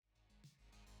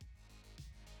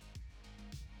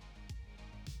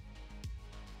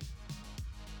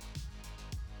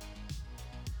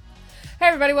Hey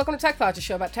everybody, welcome to Tech Thoughts, a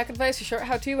show about tech advice, a short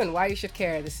how-to, and why you should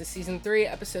care. This is Season 3,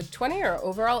 Episode 20, or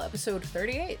overall Episode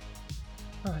 38.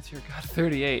 Oh, dear God,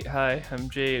 38. Hi,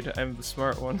 I'm Jade. I'm the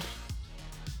smart one.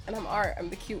 And I'm Art. I'm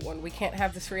the cute one. We can't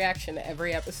have this reaction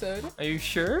every episode. Are you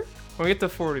sure? When we get to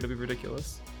 40, it'll be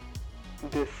ridiculous.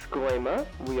 Disclaimer,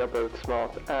 we are both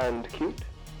smart and cute.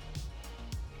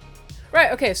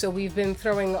 Right, okay, so we've been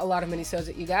throwing a lot of minisodes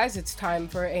at you guys. It's time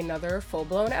for another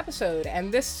full-blown episode,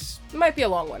 and this might be a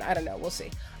long one. I don't know, we'll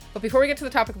see. But before we get to the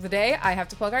topic of the day, I have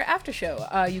to plug our after show.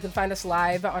 You can find us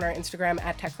live on our Instagram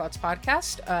at Tech Thoughts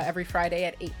Podcast every Friday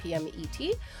at 8 p.m.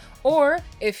 ET. Or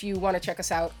if you want to check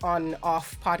us out on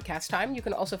off podcast time, you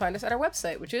can also find us at our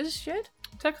website, which is shit.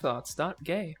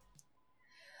 Techthoughts.gay.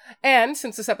 And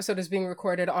since this episode is being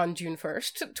recorded on June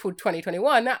 1st,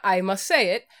 2021, I must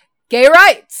say it, gay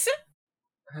rights!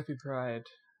 Happy Pride.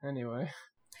 Anyway.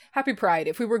 Happy Pride.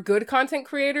 If we were good content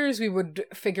creators, we would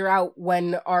figure out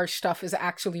when our stuff is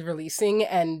actually releasing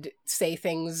and say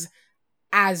things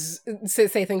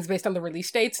based on the release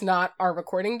dates, not our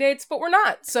recording dates, but we're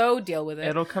not, so deal with it.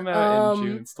 It'll come out in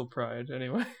June. It's still Pride,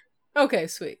 anyway. Okay,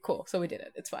 sweet, cool. So we did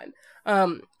it. It's fine.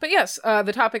 But yes,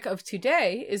 the topic of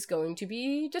today is going to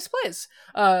be displays.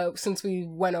 Since we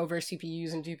went over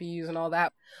CPUs and GPUs and all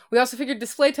that, we also figured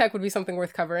display tech would be something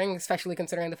worth covering, especially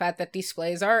considering the fact that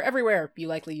displays are everywhere. You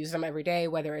likely use them every day,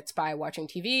 whether it's by watching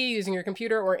TV, using your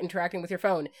computer, or interacting with your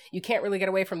phone. You can't really get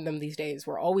away from them these days.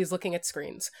 We're always looking at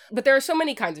screens. But there are so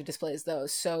many kinds of displays, though,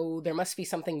 so there must be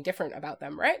something different about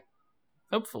them, right?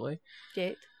 Hopefully.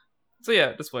 Jade? So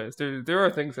yeah, displays. There are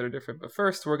things that are different, but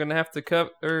first we're going to have to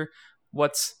cover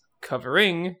what's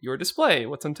covering your display,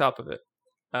 what's on top of it.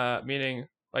 Meaning,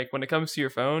 like, when it comes to your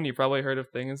phone, you probably heard of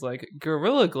things like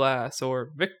Gorilla Glass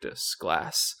or Victus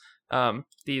Glass.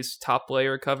 These top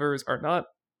layer covers are not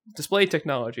display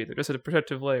technology, they're just a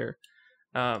protective layer.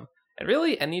 And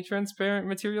really, any transparent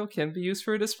material can be used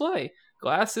for a display.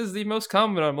 Glass is the most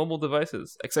common on mobile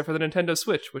devices, except for the Nintendo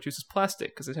Switch, which uses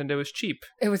plastic, because Nintendo is cheap.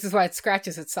 Which is why it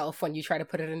scratches itself when you try to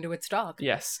put it into its dock.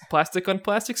 Yes, plastic on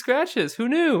plastic scratches. Who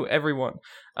knew? Everyone.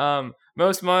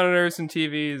 Most monitors and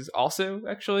TVs also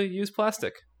actually use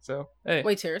plastic. So, hey.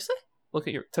 Wait, seriously?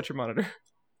 Touch your monitor.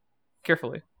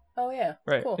 Carefully. Oh, yeah.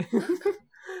 Right. Cool.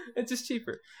 It's just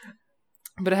cheaper.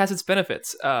 But it has its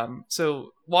benefits. So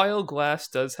while glass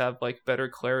does have like better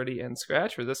clarity and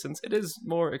scratch resistance, it is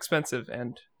more expensive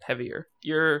and heavier.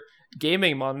 Your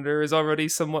gaming monitor is already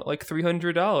somewhat like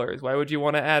 $300. Why would you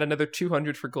want to add another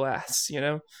 $200 for glass? You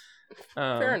know.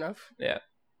 Fair enough. Yeah.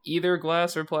 Either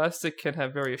glass or plastic can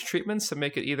have various treatments to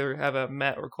make it either have a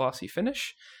matte or glossy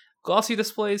finish. Glossy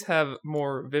displays have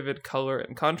more vivid color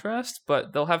and contrast,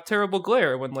 but they'll have terrible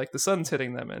glare when like the sun's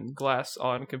hitting them, and glass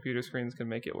on computer screens can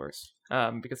make it worse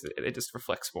because it just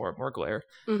reflects more glare.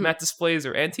 Mm-hmm. Matte displays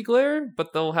are anti-glare,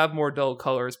 but they'll have more dull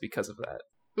colors because of that.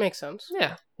 Makes sense.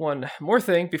 Yeah. One more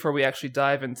thing before we actually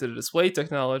dive into the display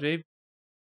technology.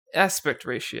 Aspect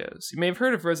ratios. You may have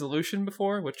heard of resolution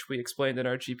before, which we explained in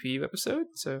our GPU episode,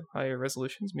 so higher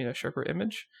resolutions mean a sharper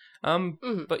image.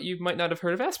 But you might not have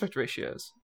heard of aspect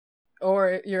ratios.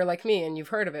 Or you're like me and you've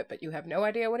heard of it, but you have no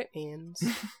idea what it means.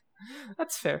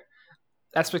 That's fair.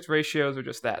 Aspect ratios are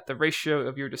just that, the ratio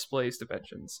of your display's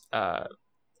dimensions.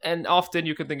 And often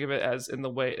you can think of it as in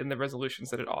the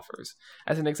resolutions that it offers.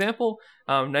 As an example,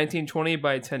 1920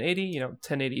 by 1080,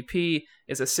 1080p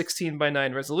is a 16 by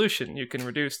 9 resolution. You can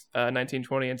reduce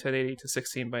 1920 and 1080 to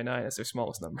 16 by 9 as their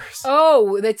smallest numbers.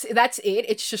 Oh, that's it?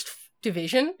 It's just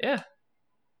division? Yeah.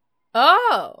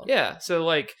 Oh. Yeah, so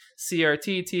like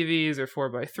CRT TVs are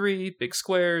 4x3, big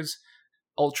squares.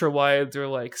 Ultra wides are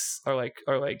like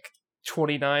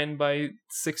 29 by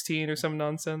 16 or some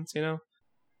nonsense, you know?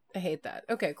 I hate that.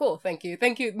 Okay, cool. Thank you.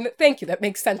 That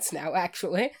makes sense now,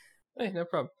 actually. Hey, no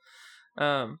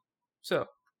problem. So,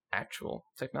 actual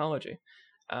technology.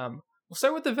 We'll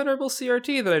start with the venerable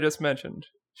CRT that I just mentioned.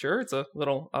 Sure, it's a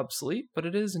little obsolete, but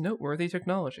it is noteworthy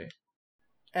technology.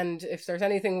 And if there's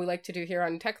anything we like to do here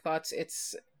on Tech Thoughts,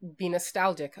 it's be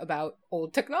nostalgic about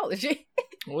old technology.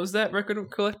 What was that,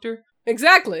 record collector?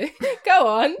 Exactly. Go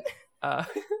on.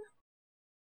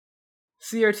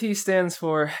 CRT stands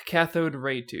for cathode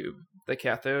ray tube. The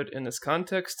cathode, in this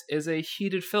context, is a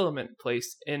heated filament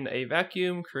placed in a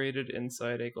vacuum created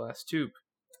inside a glass tube.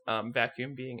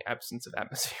 Vacuum being absence of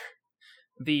atmosphere.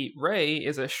 The ray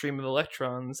is a stream of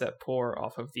electrons that pour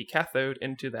off of the cathode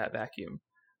into that vacuum.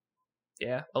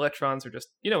 Yeah, electrons are just,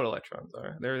 you know what electrons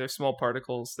are. They're small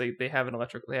particles. They have a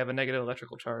negative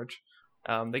electrical charge.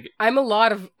 I'm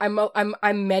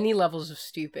many levels of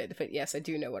stupid, but yes, I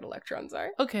do know what electrons are.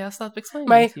 Okay, I'll stop explaining.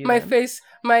 My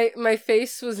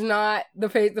face was not the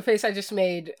face I just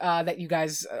made that you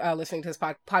guys listening to this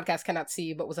podcast cannot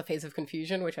see, but was a face of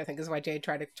confusion, which I think is why Jade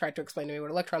tried to explain to me what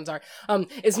electrons are.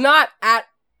 Is not at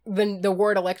the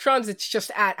word electrons, it's just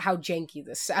at how janky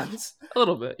this sounds. A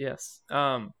little bit, yes.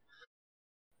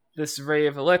 This ray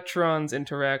of electrons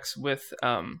interacts with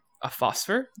a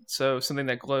phosphor, so something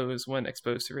that glows when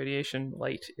exposed to radiation.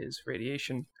 Light is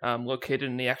radiation, located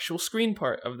in the actual screen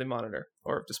part of the monitor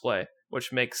or display,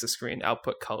 which makes the screen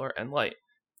output color and light.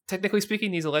 Technically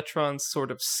speaking, these electrons sort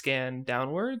of scan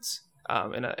downwards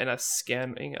in a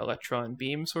scanning electron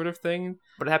beam sort of thing,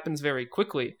 but it happens very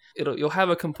quickly. You'll have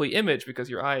a complete image because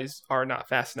your eyes are not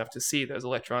fast enough to see those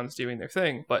electrons doing their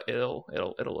thing, but it'll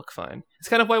look fine. It's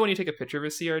kind of why when you take a picture of a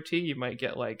CRT, you might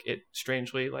get like it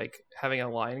strangely like having a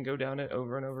line go down it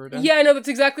over and over again. Yeah, I know, that's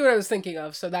exactly what I was thinking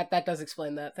of. So that does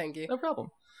explain that. Thank you. No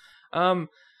problem.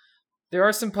 There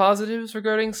are some positives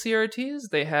regarding CRTs.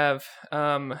 They have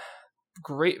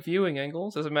great viewing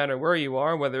angles. Doesn't matter where you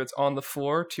are, whether it's on the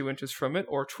floor 2 inches from it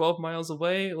or 12 miles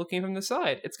away looking from the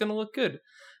side, it's going to look good.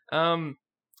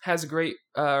 Has great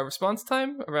response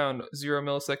time, around 0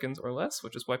 milliseconds or less,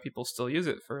 which is why people still use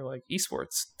it for like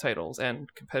esports titles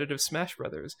and competitive Smash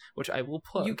Brothers, which I will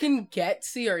plug. You can get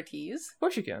CRTs? Of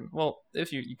course you can. Well,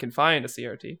 if you can find a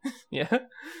CRT. Yeah.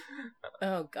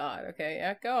 Oh god, okay,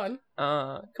 yeah, go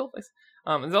on. Cool place.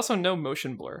 There's also no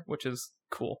motion blur, which is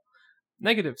cool.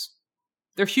 Negatives.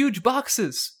 They're huge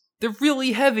boxes. They're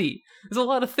really heavy. There's a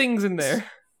lot of things in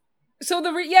there. So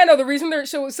the reason they're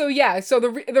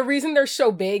the reason they're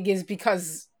so big is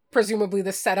because presumably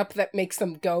the setup that makes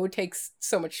them go takes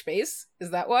so much space.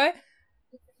 Is that why?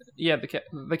 Yeah,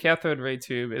 the cathode ray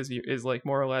tube is like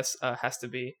more or less has to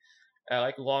be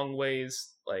like long ways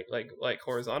like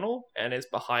horizontal and is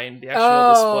behind the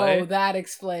actual display. Oh, that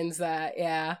explains that.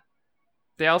 Yeah.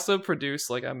 They also produce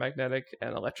like a magnetic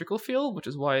and electrical field, which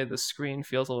is why the screen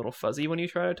feels a little fuzzy when you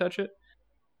try to touch it.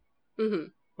 Mm-hmm.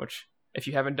 Which, if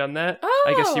you haven't done that,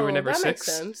 I guess you were never that 6. Makes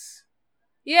sense.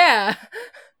 Yeah.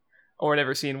 Or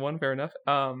never seen one, fair enough.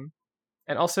 And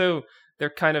also,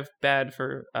 they're kind of bad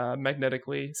for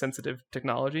magnetically sensitive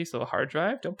technology, so a hard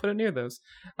drive, don't put it near those.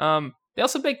 They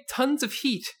also make tons of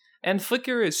heat, and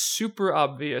flicker is super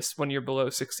obvious when you're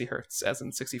below 60 hertz, as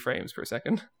in 60 frames per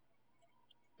second.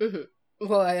 Mm-hmm.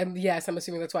 Well, yes, I'm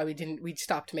assuming that's why we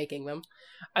stopped making them.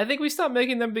 I think we stopped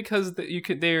making them because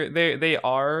they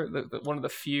are one of the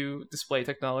few display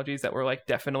technologies that were like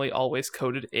definitely always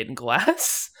coated in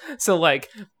glass. So like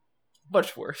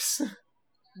much worse.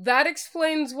 That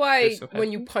explains why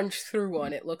when you punch through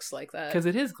one, it looks like that. Because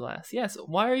it is glass. Yes.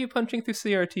 Why are you punching through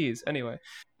CRTs anyway?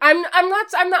 I'm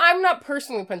not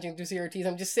personally punching through CRTs.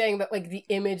 I'm just saying that like the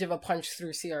image of a punch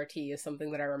through CRT is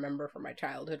something that I remember from my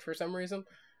childhood for some reason.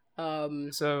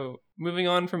 So moving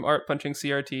on from Art punching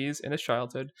CRTs in his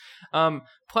childhood,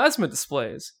 plasma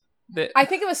displays. I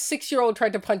think if a 6-year-old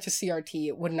tried to punch a CRT,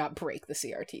 it would not break the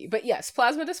CRT. But yes,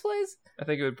 plasma displays. I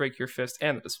think it would break your fist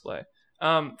and the display.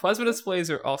 Plasma displays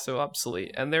are also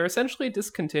obsolete, and they're essentially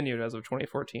discontinued as of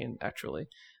 2014, actually.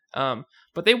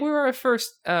 But they were our first,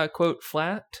 quote,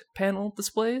 flat panel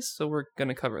displays, so we're going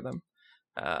to cover them.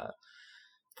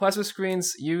 Plasma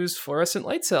screens use fluorescent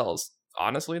light cells.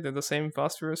 Honestly, they're the same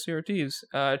phosphorus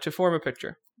CRTs, to form a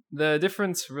picture. The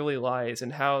difference really lies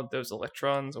in how those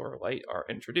electrons or light are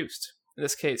introduced. In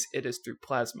this case, it is through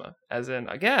plasma, as in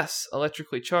a gas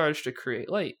electrically charged to create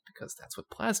light, because that's what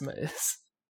plasma is.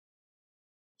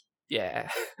 Yeah,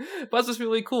 plasma's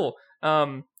really cool.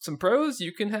 Some pros,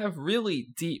 you can have really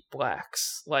deep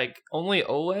blacks. Like, only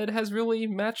OLED has really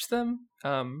matched them.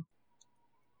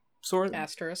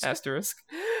 Asterisk.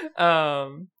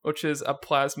 Which is a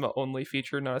plasma only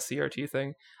feature, not a CRT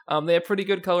thing. They have pretty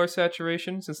good color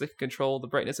saturation since they can control the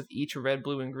brightness of each red,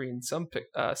 blue, and green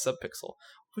subpixel,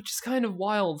 which is kind of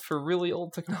wild for really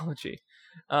old technology.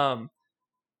 Again,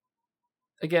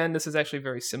 this is actually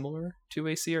very similar to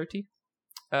a CRT.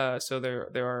 So there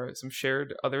are some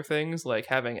shared other things like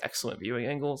having excellent viewing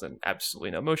angles and absolutely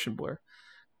no motion blur.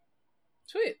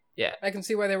 Sweet. Yeah. I can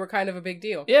see why they were kind of a big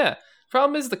deal. Yeah.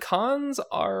 Problem is the cons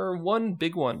are one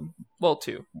big one. Well,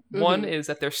 two. Mm-hmm. One is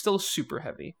that they're still super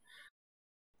heavy.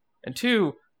 And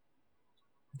two,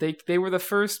 they were the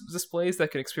first displays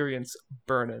that could experience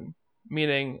burn-in.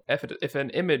 Meaning, if an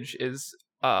image is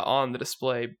on the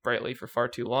display brightly for far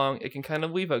too long, it can kind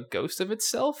of leave a ghost of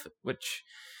itself, which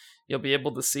you'll be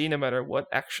able to see no matter what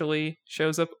actually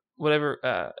shows up,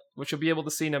 which you'll be able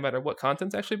to see no matter what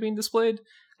content's actually being displayed.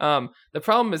 The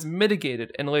problem is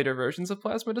mitigated in later versions of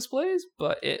plasma displays,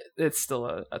 but it's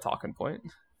still a talking point.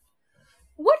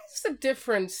 What is the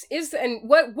difference?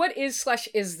 What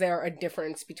is there a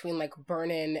difference between like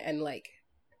burn-in and like?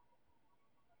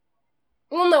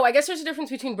 Well, no, I guess there's a difference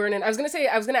between burn-in. I was gonna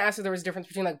ask if there was a difference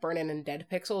between like burn-in and dead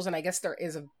pixels, and I guess there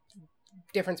is a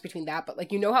difference between that. But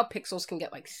like, you know how pixels can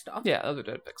get like stuck? Yeah, those are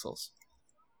dead pixels.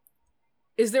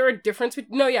 Is there a difference?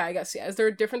 No, yeah, I guess yeah. Is there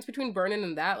a difference between burn-in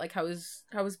and that? Like, how is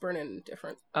burn-in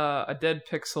different? A dead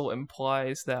pixel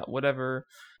implies that whatever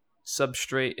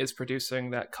substrate is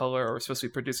producing that color or supposed to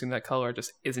be producing that color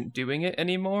just isn't doing it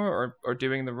anymore, or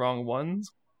doing the wrong ones.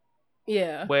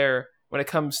 Yeah. Where when it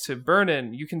comes to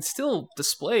burn-in, you can still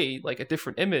display like a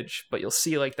different image, but you'll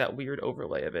see like that weird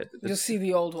overlay of it. You'll see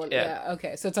the old one. Yeah.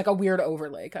 Okay. So it's like a weird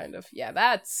overlay, kind of. Yeah,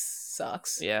 that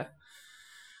sucks. Yeah.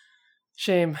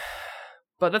 Shame.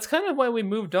 But that's kind of why we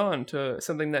moved on to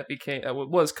something that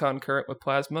was concurrent with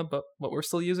plasma, but what we're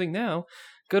still using now.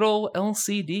 Good old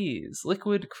LCDs,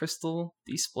 liquid crystal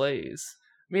displays.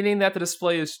 Meaning that the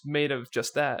display is made of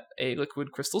just that, a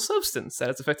liquid crystal substance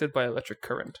that is affected by electric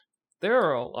current. There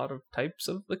are a lot of types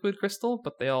of liquid crystal,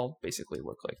 but they all basically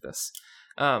look like this.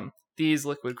 These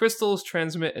liquid crystals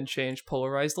transmit and change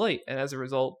polarized light, and as a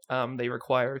result, they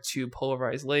require 2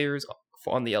 polarized layers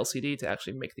on the LCD to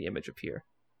actually make the image appear.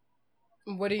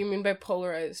 What do you mean by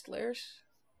polarized layers?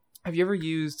 Have you ever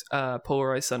used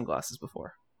polarized sunglasses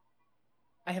before?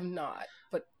 I have not,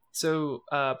 but... So,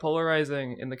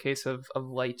 polarizing in the case of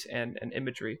light and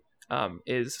imagery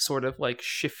is sort of like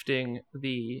shifting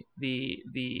the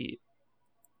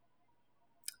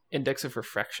index of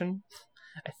refraction,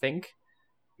 I think.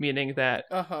 Meaning that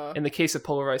in the case of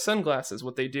polarized sunglasses,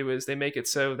 what they do is they make it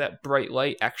so that bright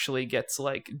light actually gets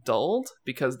like dulled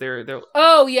because they're.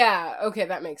 Oh yeah, okay,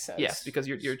 that makes sense. Yes, because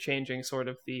you're changing sort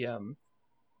of the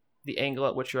angle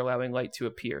at which you're allowing light to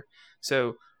appear.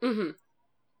 So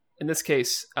in this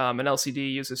case, an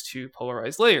LCD uses 2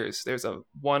 polarized layers. There's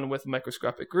one with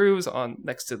microscopic grooves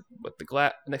next to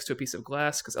a piece of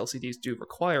glass, because LCDs do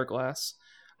require glass,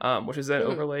 which is then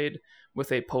overlaid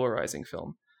with a polarizing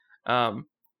film.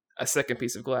 A second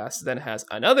piece of glass then has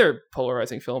another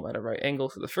polarizing film at a right angle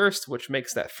to the first, which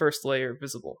makes that first layer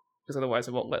visible, because otherwise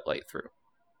it won't let light through.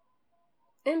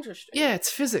 Interesting. Yeah,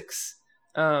 it's physics.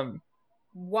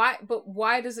 Why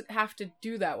does it have to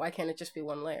do that? Why can't it just be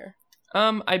one layer?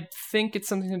 I think it's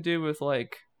something to do with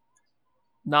like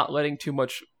not letting too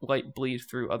much light bleed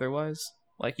through otherwise.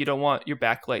 Like, you don't want your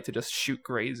backlight to just shoot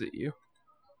grays at you.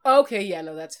 Okay, yeah,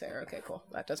 no, that's fair. Okay, cool.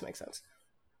 That does make sense.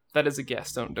 That is a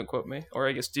guess. Don't quote me. Or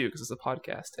I guess do, because it's a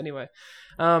podcast. Anyway.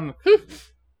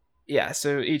 Yeah,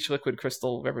 so each liquid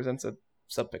crystal represents a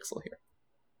subpixel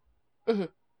here.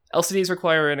 LCDs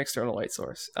require an external light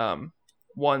source.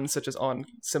 Ones, such as on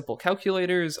simple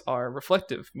calculators, are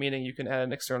reflective, meaning you can add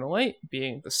an external light,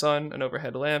 being the sun, an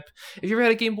overhead lamp. If you ever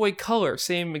had a Game Boy Color,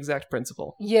 same exact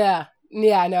principle. Yeah,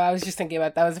 no, I was just thinking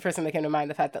about that. Was the first thing that came to mind,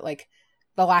 the fact that like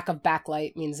the lack of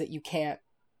backlight means that you can't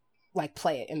like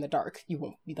play it in the dark. You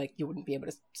wouldn't be able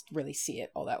to really see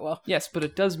it all that well. Yes, but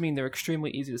it does mean they're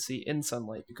extremely easy to see in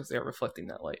sunlight because they are reflecting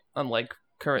that light, unlike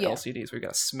current LCDs where you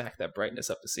gotta smack that brightness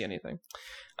up to see anything.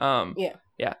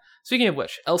 Yeah. Speaking of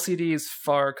which, LCDs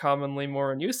far commonly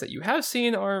more in use that you have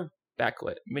seen are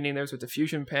backlit, meaning there's a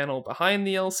diffusion panel behind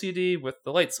the LCD with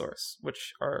the light source,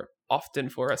 which are often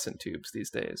fluorescent tubes these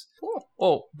days. Cool.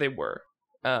 Oh, they were.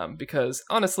 Because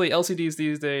honestly, LCDs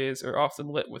these days are often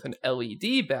lit with an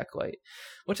LED backlight,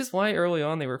 which is why early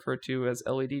on they were referred to as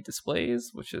LED displays,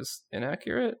 which is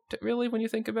inaccurate, really, when you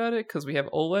think about it, because we have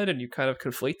OLED and you kind of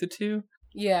conflate the two.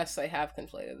 Yes, I have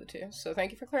conflated the two, so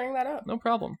thank you for clearing that up. No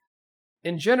problem.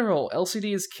 In general,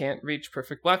 LCDs can't reach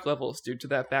perfect black levels due to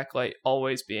that backlight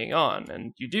always being on,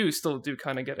 and you still do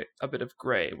kind of get a bit of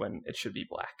gray when it should be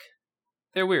black.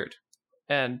 They're weird.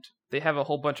 And they have a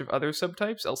whole bunch of other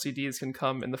subtypes. LCDs can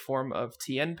come in the form of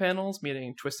TN panels,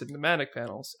 meaning twisted pneumatic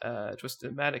panels.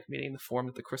 Twisted pneumatic meaning the form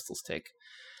that the crystals take.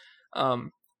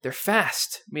 They're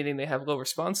fast, meaning they have low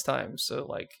response times. So,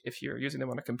 like, if you're using them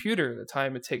on a computer, the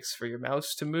time it takes for your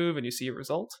mouse to move and you see a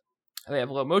result. And they have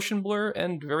low motion blur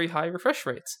and very high refresh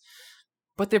rates.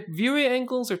 But their viewing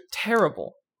angles are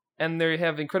terrible. And they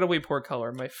have incredibly poor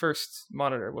color. My first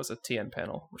monitor was a TN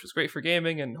panel, which was great for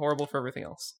gaming and horrible for everything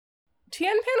else. TN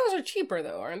panels are cheaper,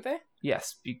 though, aren't they?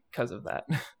 Yes, because of that.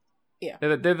 Yeah.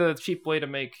 They're the cheap way to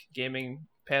make gaming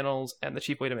panels and the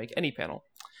cheap way to make any panel.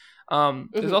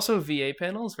 There's also VA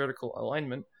panels, vertical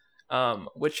alignment,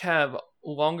 which have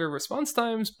longer response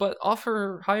times but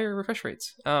offer higher refresh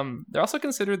rates. They're also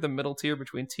considered the middle tier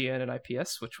between TN and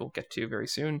IPS, which we'll get to very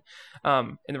soon,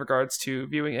 in regards to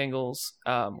viewing angles,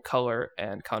 color,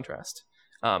 and contrast.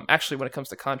 Actually, when it comes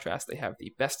to contrast, they have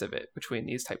the best of it between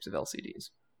these types of LCDs.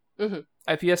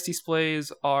 IPS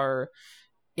displays are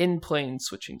in-plane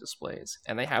switching displays,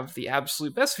 and they have the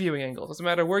absolute best viewing angles. Doesn't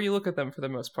matter where you look at them for the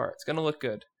most part. It's going to look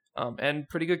good, and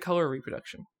pretty good color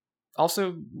reproduction.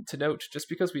 Also, to note, just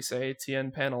because we say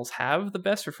TN panels have the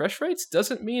best refresh rates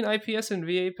doesn't mean IPS and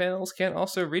VA panels can't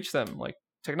also reach them. Like,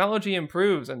 technology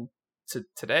improves, and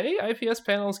today, IPS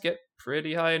panels get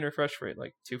pretty high in refresh rate,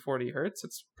 like 240 hertz.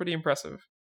 It's pretty impressive.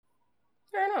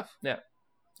 Fair enough. Yeah.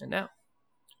 And now,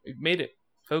 we've made it.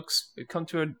 Folks, we've come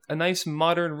to a nice,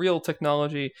 modern, real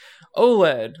technology.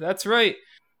 OLED, that's right.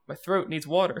 My throat needs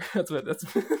water.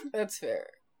 That's fair.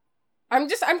 I'm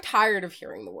tired of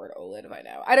hearing the word OLED by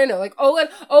now. I don't know, like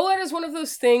OLED is one of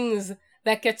those things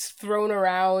that gets thrown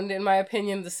around, in my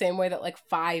opinion, the same way that like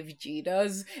 5G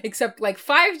does. Except like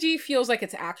 5G feels like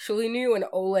it's actually new and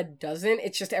OLED doesn't.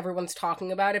 It's just everyone's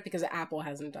talking about it because Apple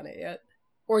hasn't done it yet.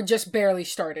 Or just barely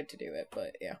started to do it,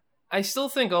 but yeah. I still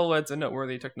think OLED's a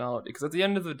noteworthy technology, because at the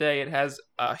end of the day, it has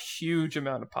a huge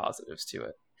amount of positives to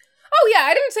it. Oh yeah,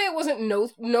 I didn't say it wasn't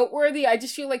noteworthy. I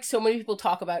just feel like so many people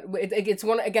talk about it. It's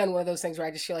one of those things where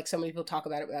I just feel like so many people talk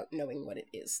about it without knowing what it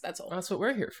is. That's all. That's what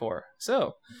we're here for.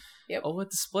 So, yep. OLED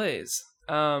displays.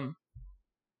 So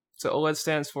OLED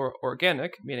stands for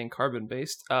organic, meaning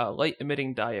carbon-based,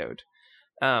 light-emitting diode.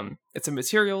 It's a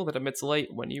material that emits light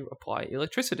when you apply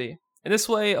electricity. In this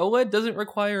way, OLED doesn't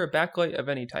require a backlight of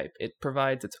any type. It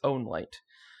provides its own light.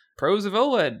 Pros of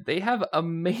OLED: they have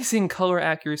amazing color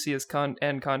accuracy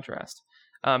and contrast,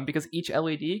 because each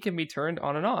LED can be turned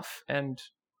on and off, and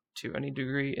to any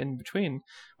degree in between,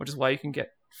 which is why you can get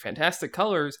fantastic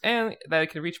colors, and that it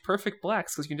can reach perfect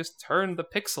blacks, because you can just turn the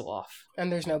pixel off.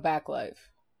 And there's no backlight.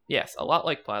 Yes, a lot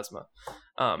like plasma.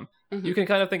 You can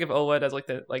kind of think of OLED as like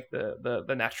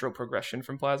the natural progression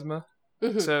from plasma.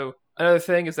 Mm-hmm. So another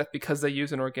thing is that because they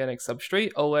use an organic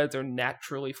substrate, OLEDs are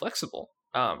naturally flexible.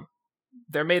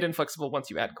 They're made inflexible once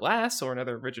you add glass or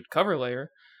another rigid cover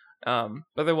layer.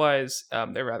 Otherwise,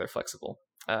 they're rather flexible.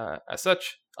 As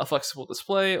such, a flexible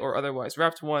display or otherwise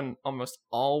wrapped one almost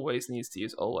always needs to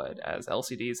use OLED, as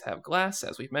LCDs have glass,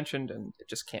 as we've mentioned, and it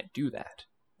just can't do that.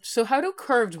 So how do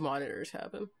curved monitors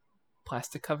happen?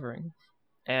 Plastic covering.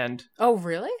 And oh,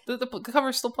 really? The cover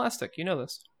is still plastic. You know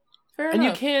this. Fair and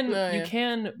enough. You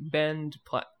can bend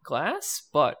glass,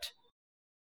 but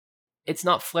it's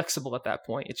not flexible at that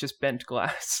point. It's just bent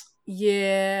glass.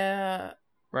 Yeah.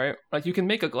 Right? Like, you can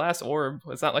make a glass orb.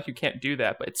 It's not like you can't do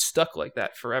that, but it's stuck like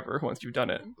that forever once you've done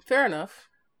it. Fair enough.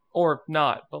 Or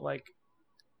not, but like,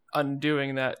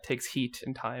 undoing that takes heat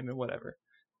and time and whatever.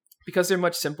 Because they're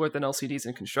much simpler than LCDs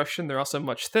in construction, they're also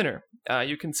much thinner.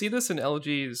 You can see this in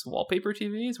LG's wallpaper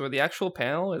TVs, where the actual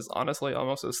panel is honestly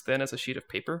almost as thin as a sheet of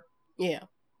paper. Yeah.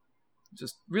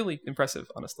 Just really impressive,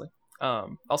 honestly.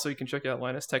 Also, you can check out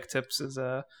Linus Tech Tips'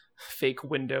 fake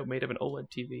window made of an OLED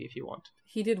TV if you want.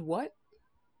 He did what?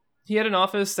 He had an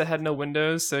office that had no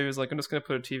windows, so he was like, I'm just going to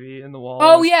put a TV in the wall.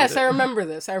 Oh, yes, I remember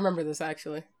this. I remember this,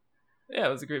 actually. Yeah,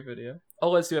 it was a great video.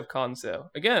 OLEDs do have cons, though.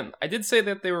 Again, I did say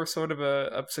that they were sort of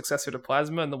a successor to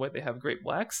Plasma in the way they have great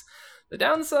blacks. The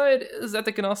downside is that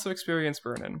they can also experience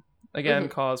burn-in. Again,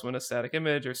 caused when a static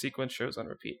image or sequence shows on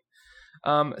repeat.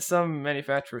 Some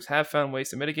manufacturers have found ways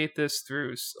to mitigate this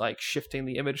through like shifting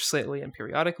the image slightly and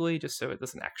periodically, just so it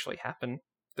doesn't actually happen.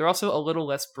 They're also a little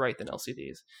less bright than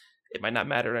LCDs. It might not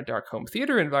matter in a dark home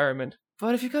theater environment,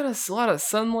 but if you've got a lot of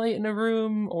sunlight in a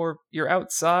room or you're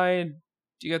outside,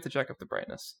 you have to check up the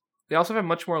brightness. They also have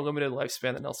much more limited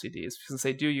lifespan than LCDs, since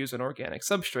they do use an organic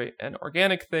substrate, and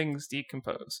organic things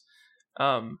decompose.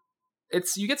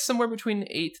 You get somewhere between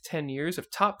 8 to 10 years of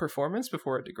top performance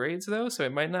before it degrades, though, so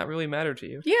it might not really matter to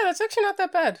you. Yeah, that's actually not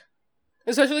that bad.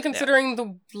 Especially considering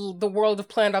the world of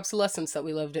planned obsolescence that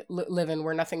we live in,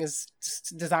 where nothing is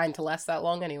designed to last that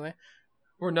long anyway.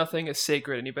 Where nothing is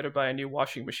sacred, and you better buy a new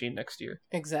washing machine next year.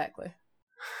 Exactly.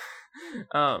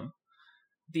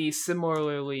 The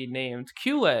similarly named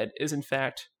QLED is, in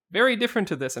fact, very different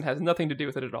to this and has nothing to do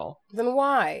with it at all. Then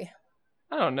why?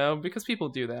 I don't know, because people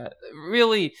do that.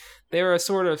 Really, they're a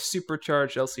sort of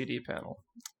supercharged LCD panel.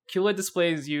 QLED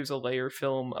displays use a layer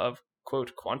film of,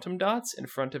 quote, quantum dots in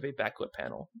front of a backlit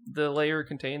panel. The layer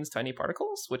contains tiny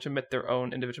particles, which emit their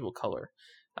own individual color,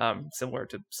 similar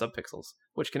to subpixels,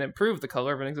 which can improve the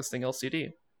color of an existing LCD.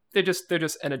 They're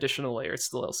just an additional layer. It's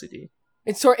still LCD.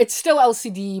 It's still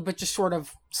LCD, but just sort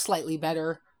of slightly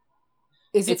better.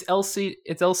 It's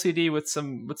LCD with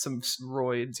some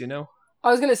roids, you know? I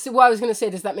was gonna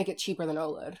say, does that make it cheaper than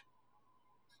OLED?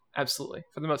 Absolutely,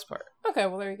 for the most part. Okay,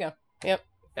 well there you go. Yep.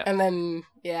 And then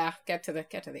get to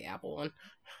the Apple one.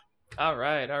 All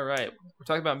right. We're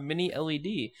talking about Mini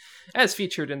LED, as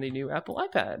featured in the new Apple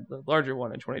iPad, the larger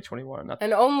one in 2021.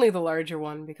 And only the larger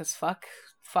one, because fuck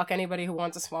anybody who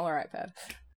wants a smaller iPad.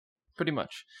 pretty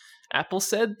much. Apple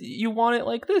said you want it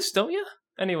like this, don't you?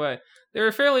 Anyway, they're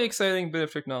a fairly exciting bit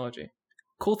of technology.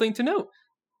 Cool thing to note,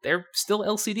 they're still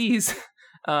LCDs,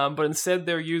 but instead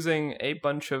they're using a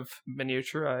bunch of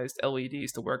miniaturized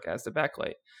LEDs to work as the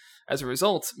backlight. As a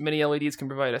result, mini LEDs can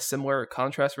provide a similar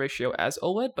contrast ratio as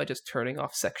OLED by just turning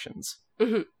off sections.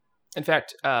 Mm-hmm. In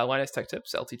fact, Linus Tech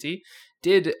Tips, LTT,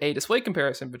 did a display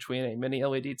comparison between a mini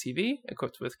LED TV,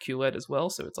 equipped with QLED as well,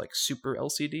 so it's like super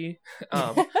LCD,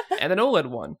 and an OLED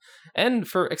one. And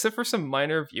except for some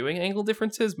minor viewing angle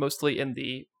differences, mostly in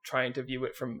the trying to view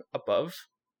it from above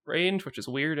range, which is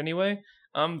weird anyway,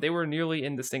 they were nearly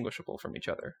indistinguishable from each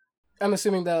other. I'm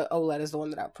assuming the OLED is the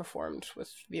one that outperformed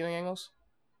with viewing angles.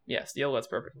 Yes, the OLED's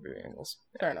perfect for viewing angles.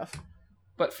 Fair enough.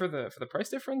 But for the price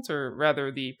difference, or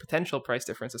rather the potential price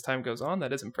difference as time goes on,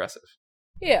 that is impressive.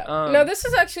 Yeah. Now, this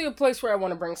is actually a place where I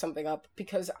want to bring something up,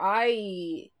 because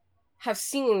I have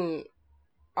seen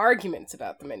arguments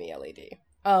about the mini LED.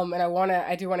 And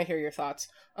I do want to hear your thoughts.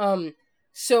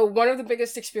 So one of the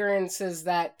biggest experiences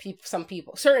that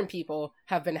certain people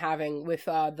have been having with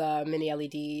the mini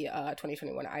LED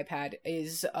 2021 iPad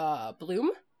is Bloom.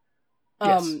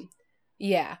 Yes.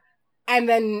 Yeah. And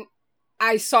then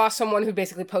I saw someone who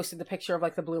basically posted the picture of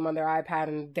like the Bloom on their iPad,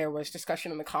 and there was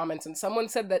discussion in the comments, and someone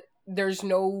said that there's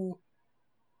not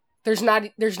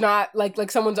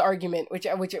like someone's argument,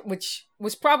 which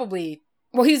was probably,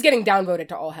 well, he's getting downvoted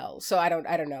to all hell, so I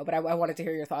don't know, but I wanted to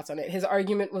hear your thoughts on it. His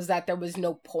argument was that there was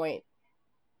no point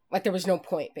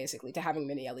basically to having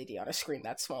mini LED on a screen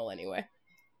that small anyway.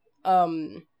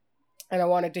 And I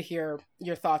wanted to hear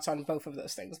your thoughts on both of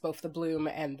those things, both the Bloom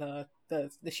and the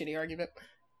shitty argument.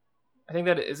 I think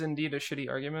that it is indeed a shitty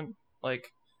argument.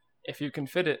 Like, if you can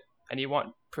fit it and you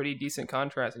want pretty decent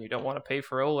contrast and you don't want to pay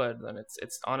for OLED, then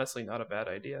it's honestly not a bad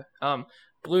idea.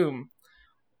 Bloom.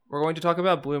 We're going to talk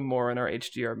about Bloom more in our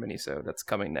HDR minisode that's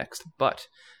coming next. But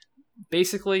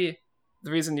basically,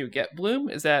 the reason you get Bloom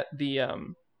is that the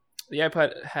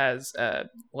iPad has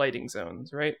lighting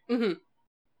zones, right?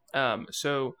 Mm-hmm.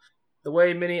 So the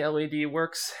way mini LED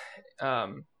works,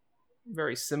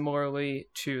 very similarly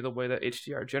to the way that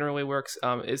HDR generally works,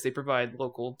 is they provide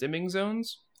local dimming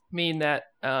zones, meaning that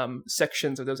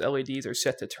sections of those LEDs are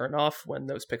set to turn off when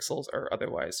those pixels are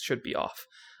otherwise should be off.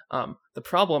 The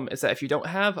problem is that if you don't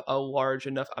have a large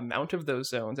enough amount of those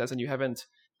zones, as in you haven't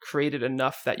created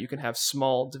enough that you can have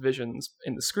small divisions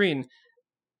in the screen,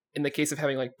 in the case of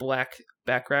having like black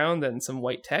background and some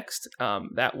white text,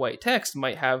 that white text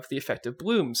might have the effect of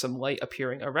Bloom, some light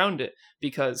appearing around it,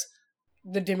 because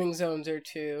the dimming zones are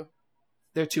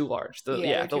they're too large.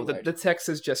 The text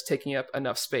is just taking up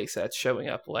enough space that it's showing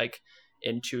up like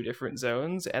in two different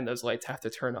zones, and those lights have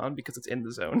to turn on because it's in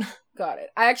the zone. Got it.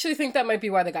 I actually think that might be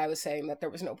why the guy was saying that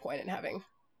there was no point in having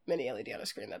mini LED on a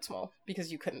screen that small,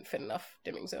 because you couldn't fit enough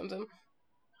dimming zones in.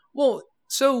 Well,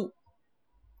 so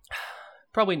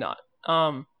probably not.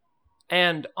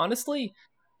 And honestly,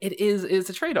 it's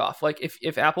a trade-off. Like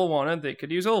if Apple wanted, they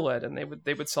could use OLED and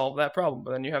they would solve that problem.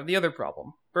 But then you have the other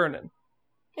problem, burn-in.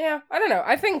 Yeah, I don't know.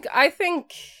 I think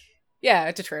yeah,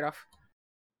 it's a trade-off.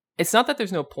 It's not that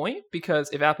there's no point,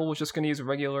 because if Apple was just going to use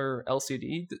regular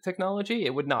LCD technology,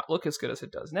 it would not look as good as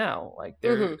it does now. Like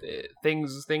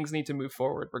things need to move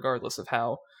forward regardless of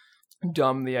how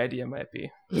dumb the idea might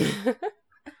be.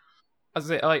 I was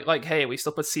say, like, hey, we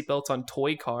still put seatbelts on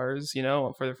toy cars, you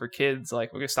know, for kids.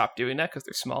 Like, we're gonna stop doing that because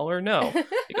they're smaller? No.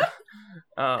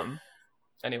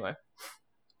 Anyway,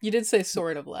 you did say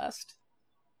sort of last.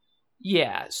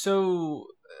 Yeah. So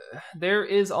there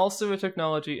is also a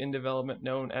technology in development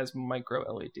known as micro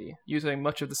LED, using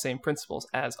much of the same principles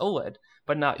as OLED,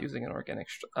 but not using an organic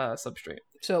substrate.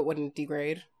 So it wouldn't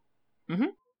degrade. Mm-hmm.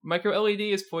 Micro LED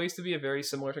is poised to be a very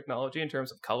similar technology in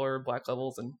terms of color, black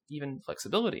levels, and even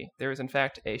flexibility. There is, in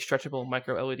fact, a stretchable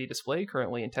micro LED display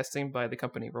currently in testing by the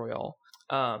company Royole.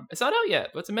 It's not out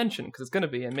yet, but it's a mention because it's going to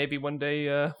be, and maybe one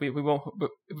day we won't. But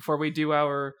before we do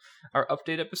our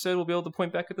update episode, we'll be able to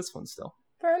point back at this one still.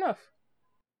 Fair enough.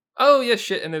 Oh yeah,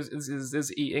 shit, and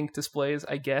there's e-ink displays,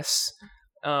 I guess.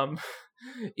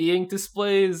 E-ink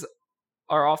displays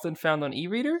are often found on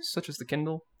e-readers, such as the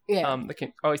Kindle. Yeah. Or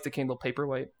at least the Kindle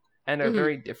Paperwhite, and are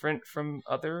very different from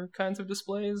other kinds of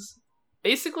displays.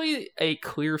 Basically, a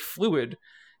clear fluid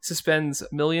suspends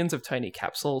millions of tiny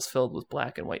capsules filled with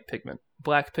black and white pigment.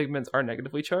 Black pigments are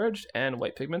negatively charged, and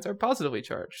white pigments are positively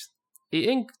charged.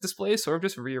 E-ink displays sort of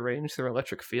just rearrange their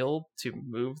electric field to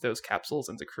move those capsules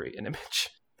and to create an image.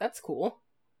 That's cool.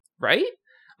 Right?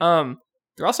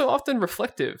 They're also often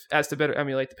reflective as to better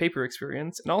emulate the paper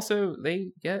experience, and also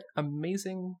they get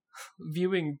amazing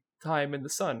viewing time in the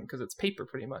sun because it's paper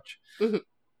pretty much. Mm-hmm.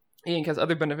 E-ink has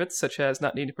other benefits, such as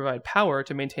not needing to provide power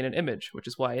to maintain an image, which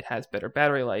is why it has better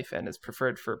battery life and is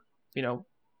preferred for,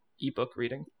 ebook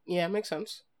reading. Yeah, makes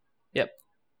sense. Yep.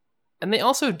 And they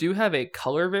also do have a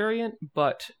color variant,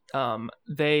 but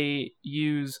they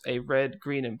use a red,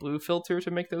 green, and blue filter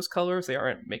to make those colors. They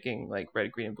aren't making like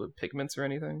red, green, and blue pigments or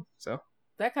anything. So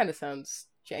that kind of sounds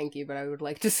janky, but I would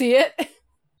like to see it.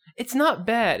 It's not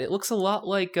bad. It looks a lot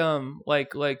like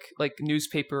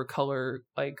newspaper color,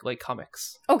 like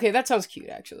comics. Okay, that sounds cute,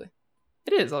 actually.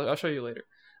 It is. I'll show you later.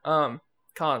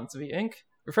 Cons of e-ink: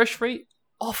 refresh rate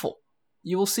awful.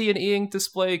 You will see an e-ink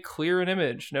display clear an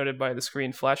image, noted by the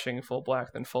screen flashing full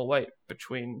black then full white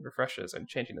between refreshes and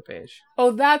changing the page.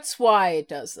 Oh, that's why it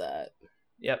does that.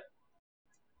 Yep.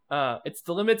 It's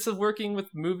the limits of working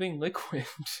with moving liquid.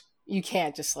 You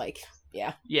can't just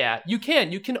yeah. Yeah, you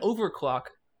can. You can overclock.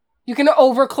 You can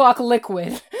overclock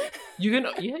liquid. You can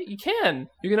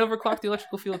overclock the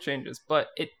electrical field changes, but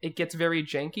it gets very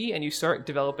janky and you start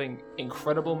developing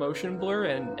incredible motion blur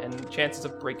and chances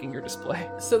of breaking your display.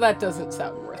 So that doesn't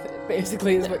sound worth it,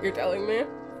 basically, is what you're telling me.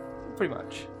 Pretty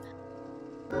much.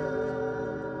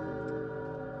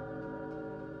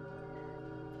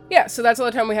 Yeah, so that's all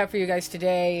the time we have for you guys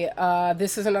today.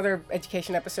 This is another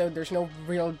education episode. There's no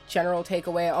real general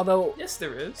takeaway, although... Yes,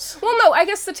 there is. Well, no, I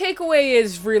guess the takeaway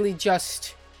is really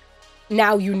just...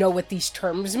 Now you know what these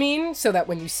terms mean, so that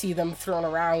when you see them thrown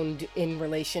around in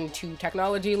relation to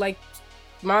technology like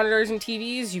monitors and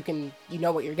TVs, you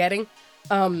know what you're getting,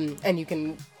 and you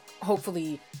can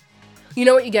hopefully, you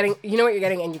know what you're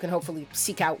getting, and you can hopefully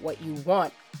seek out what you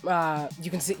want. You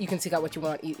can seek out what you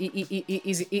want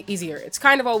easier. It's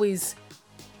kind of always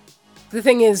the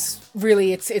thing is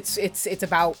really it's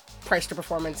about price to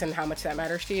performance and how much that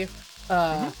matters to you.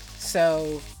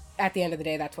 So. At the end of the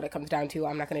day, that's what it comes down to.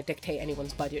 I'm not going to dictate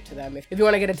anyone's budget to them. If you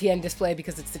want to get a TN display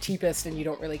because it's the cheapest and you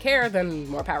don't really care, then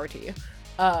more power to you.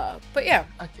 But yeah.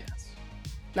 I guess.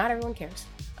 Not everyone cares.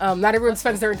 Not everyone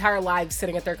spends their entire lives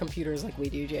sitting at their computers like we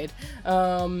do, Jade.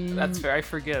 That's fair. I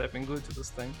forget. I've been glued to this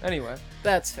thing. Anyway.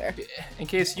 That's fair. In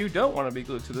case you don't want to be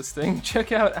glued to this thing,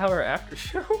 check out our after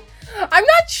show. I'm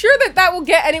not sure that will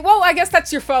get any... Well, I guess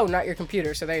that's your phone, not your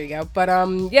computer, so there you go. But,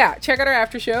 yeah, check out our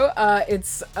after show.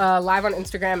 It's live on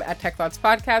Instagram at Tech Thoughts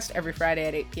Podcast every Friday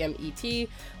at 8 p.m. ET.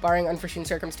 Barring unforeseen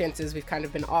circumstances, we've kind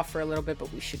of been off for a little bit,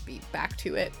 but we should be back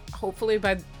to it. Hopefully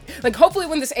hopefully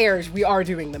when this airs, we are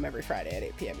doing them every Friday at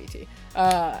 8 p.m.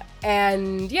 ET.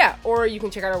 And, yeah, or you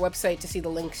can check out our website to see the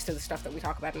links to the stuff that we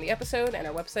talk about in the episode, and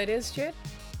our website is, Jade?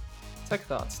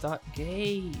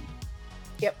 TechThoughts.gay.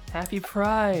 Yep. Happy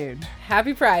Pride.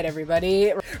 Happy Pride,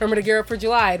 everybody. Remember to gear up for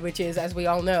July, which is, as we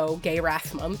all know, Gay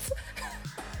Wrath Month.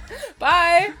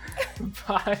 Bye.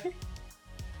 Bye.